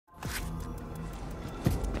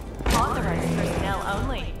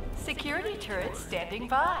turret standing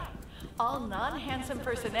by. All non-handsome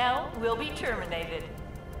personnel will be terminated.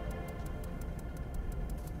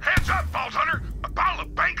 Hands up, Vault Hunter! A bottle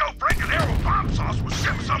of Banco Francanero bomb sauce was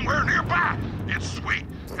sitting somewhere nearby. It's sweet,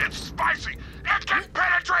 it's spicy, it can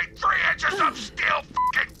penetrate 3 inches of steel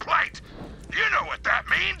fucking plate! You know what that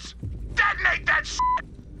means! Detonate that shit!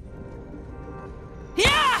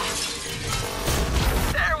 Yeah!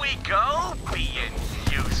 There we go, being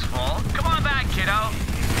useful. Come on back, kiddo.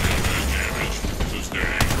 Damage,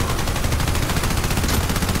 sustained.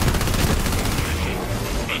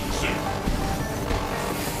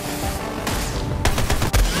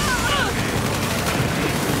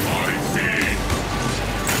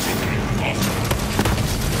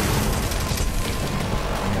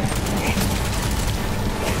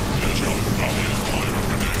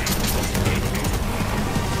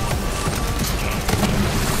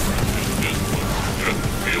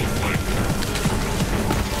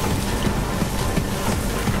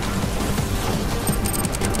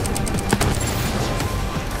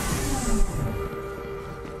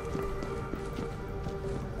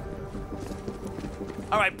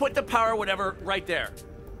 All right, put the power whatever right there.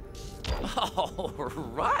 All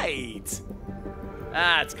right.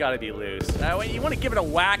 Ah, it's gotta be loose. Wait, you want to give it a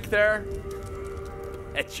whack there?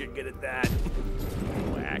 Bet you're good at that.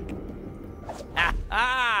 Whack.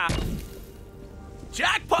 Ah!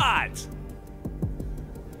 Jackpot!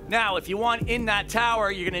 Now, if you want in that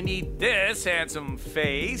tower, you're gonna need this handsome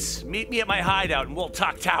face. Meet me at my hideout and we'll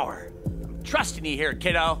talk tower. I'm trusting you here,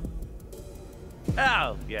 kiddo.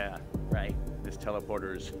 Oh, yeah, right. This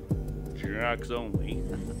teleporter's Jack's only.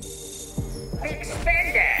 Big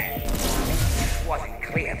spender! Wasn't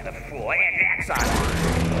clear before, and that's on.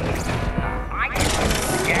 I can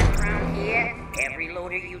suggest around here, every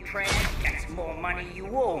loader you trash, that's more money you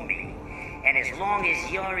owe me. And as long as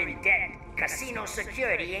you're in debt, casino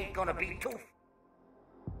security ain't gonna be too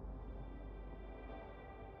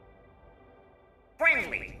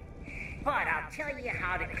friendly. But I'll tell you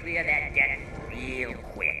how to clear that debt real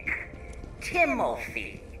quick.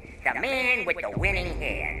 Timothy, the man with the winning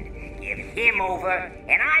hand. Give him over,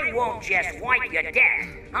 and I won't just wipe your debt.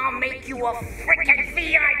 I'll make you a frickin'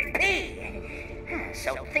 VIP!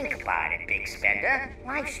 So think about it, big spender.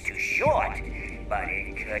 Life's too short, but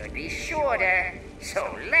it could be shorter.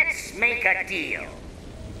 So let's make a deal.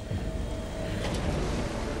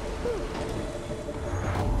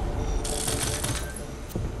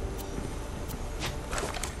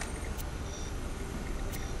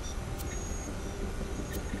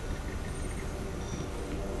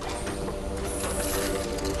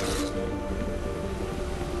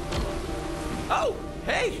 Oh,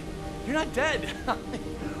 hey, you're not dead.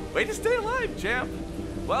 Way to stay alive, champ.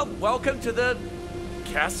 Well, welcome to the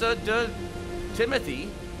Casa de Timothy.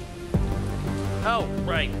 Oh,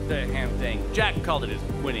 right, the hand thing. Jack called it his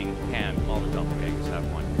winning hand. All the doppelgangers have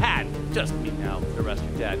one. Had, just me now. The rest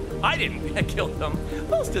are dead. I didn't. I killed them.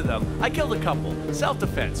 Most of them. I killed a couple.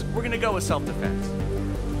 Self-defense. We're gonna go with self-defense.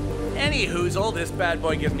 Any hoozle, this bad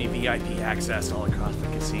boy gives me VIP access all across the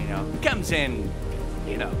casino. Comes in,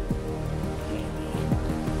 you know.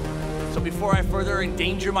 So before I further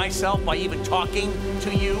endanger myself by even talking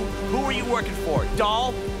to you, who are you working for?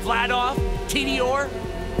 Dahl? Vladoff? TDR?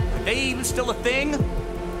 Are they even still a thing?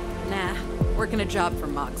 Nah, working a job for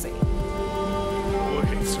Moxxi.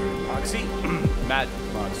 Okay, sir. Moxxi? Mad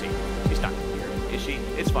Moxxi. She's not here, is she?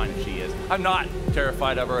 It's fine if she is. I'm not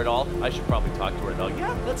terrified of her at all. I should probably talk to her though.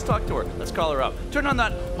 Yeah, let's talk to her. Let's call her up. Turn on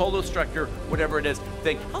that holostructure, whatever it is,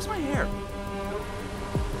 thing. How's my hair?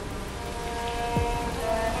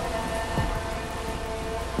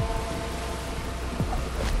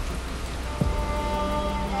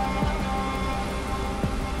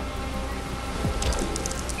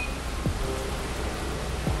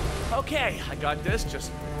 Okay, I got this.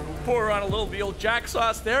 Just pour on a little of the old Jack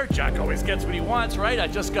sauce there. Jack always gets what he wants, right? I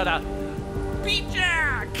just gotta beat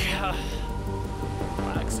Jack.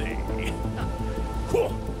 Moxxi. Cool.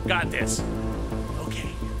 Got this. Okay.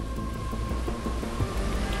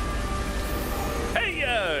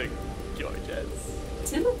 Hey, gorgeous.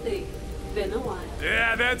 Timothy, been a while.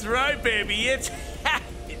 Yeah, that's right, baby. It's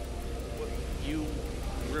you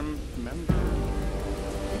remember?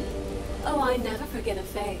 Oh, I never forget a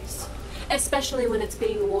face. Especially when it's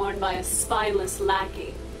being worn by a spineless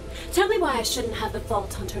lackey. Tell me why I shouldn't have the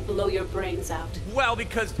Vault Hunter blow your brains out. Well,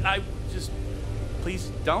 because I just...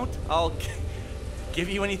 Please don't. I'll give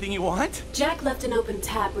you anything you want. Jack left an open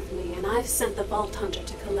tab with me, and I've sent the Vault Hunter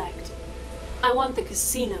to collect. I want the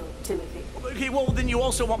casino, Timothy. Okay, well, then you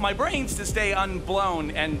also want my brains to stay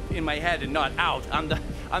unblown and in my head and not out. I'm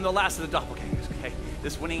the last of the doppelgangers, okay?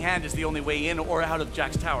 This winning hand is the only way in or out of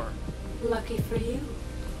Jack's tower. Lucky for you.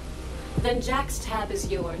 Then Jack's tab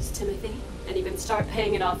is yours, Timothy, and you can start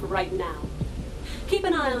paying it off right now. Keep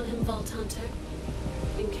an eye on him, Vault Hunter,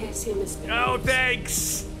 in case he misbehaves. Oh,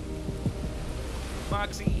 thanks!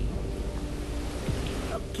 Moxxi.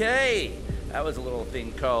 Okay, that was a little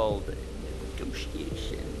thing called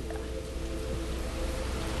negotiation.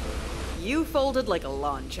 You folded like a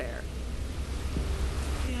lawn chair.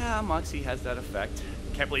 Yeah, Moxxi has that effect.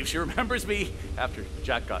 Can't believe she remembers me. After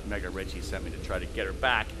Jack got mega rich, he sent me to try to get her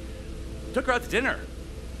back. Took her out to dinner.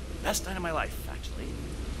 Best night of my life, actually.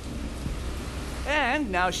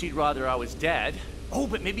 And now she'd rather I was dead. Oh,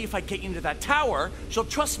 but maybe if I get you into that tower, she'll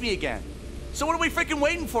trust me again. So what are we freaking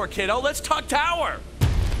waiting for, kiddo? Let's talk tower!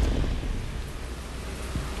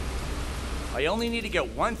 I only need to get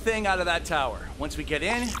one thing out of that tower. Once we get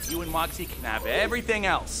in, you and Moxxi can have everything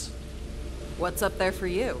else. What's up there for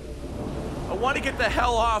you? I want to get the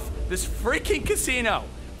hell off this freaking casino.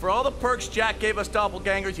 For all the perks Jack gave us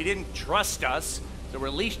doppelgangers, he didn't trust us. So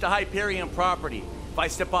release the Hyperion property. If I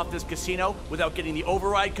step off this casino without getting the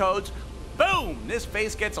override codes, boom, this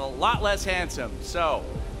face gets a lot less handsome. So,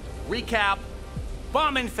 recap,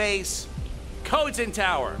 bomb in face, codes in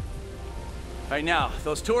tower. Right now,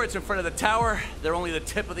 those turrets in front of the tower, they're only the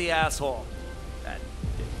tip of the asshole.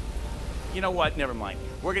 You know what, never mind.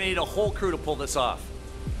 We're gonna need a whole crew to pull this off.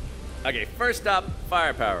 Okay, first up,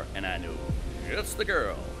 firepower, and I knew it's the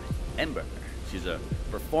girl, Ember. She's a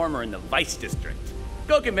performer in the Vice District.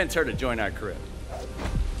 Go convince her to join our crew.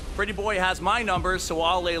 Pretty boy has my numbers, so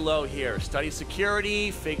I'll lay low here. Study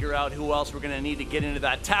security, figure out who else we're gonna need to get into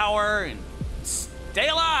that tower, and stay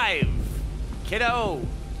alive, kiddo.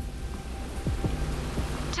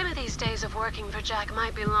 Timothy's days of working for Jack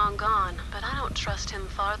might be long gone, but I don't trust him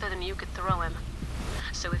farther than you could throw him.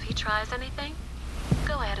 So if he tries anything,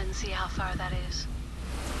 go ahead and see how far that is.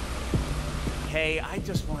 Hey, I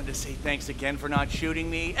just wanted to say thanks again for not shooting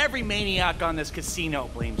me. Every maniac on this casino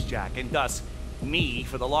blames Jack, and thus me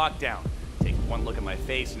for the lockdown. Take one look at my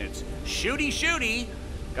face and it's shooty shooty.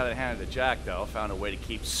 Gotta hand it to Jack though, found a way to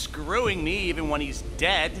keep screwing me even when he's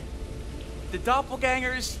dead. The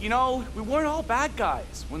doppelgangers, you know, we weren't all bad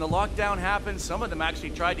guys. When the lockdown happened, some of them actually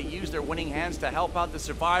tried to use their winning hands to help out the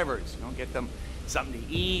survivors. You know, get them something to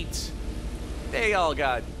eat. They all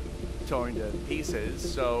got torn to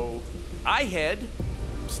pieces, so I hid,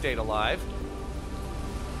 stayed alive,